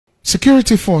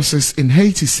Security forces in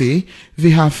Haiti say they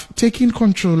have taken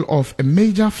control of a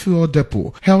major fuel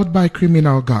depot held by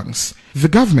criminal gangs. The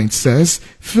government says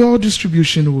fuel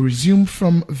distribution will resume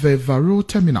from the Varro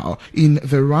terminal in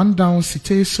the rundown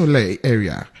Cité Soleil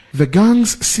area. The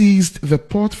gangs seized the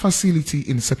port facility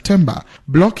in September,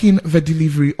 blocking the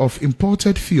delivery of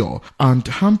imported fuel and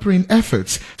hampering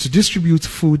efforts to distribute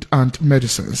food and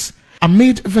medicines.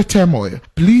 Amid the turmoil,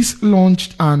 police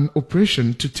launched an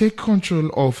operation to take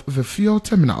control of the fuel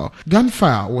terminal.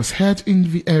 Gunfire was heard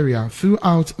in the area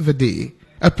throughout the day.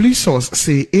 A police source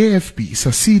say AFP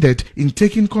succeeded in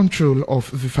taking control of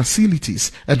the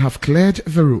facilities and have cleared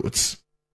the roads.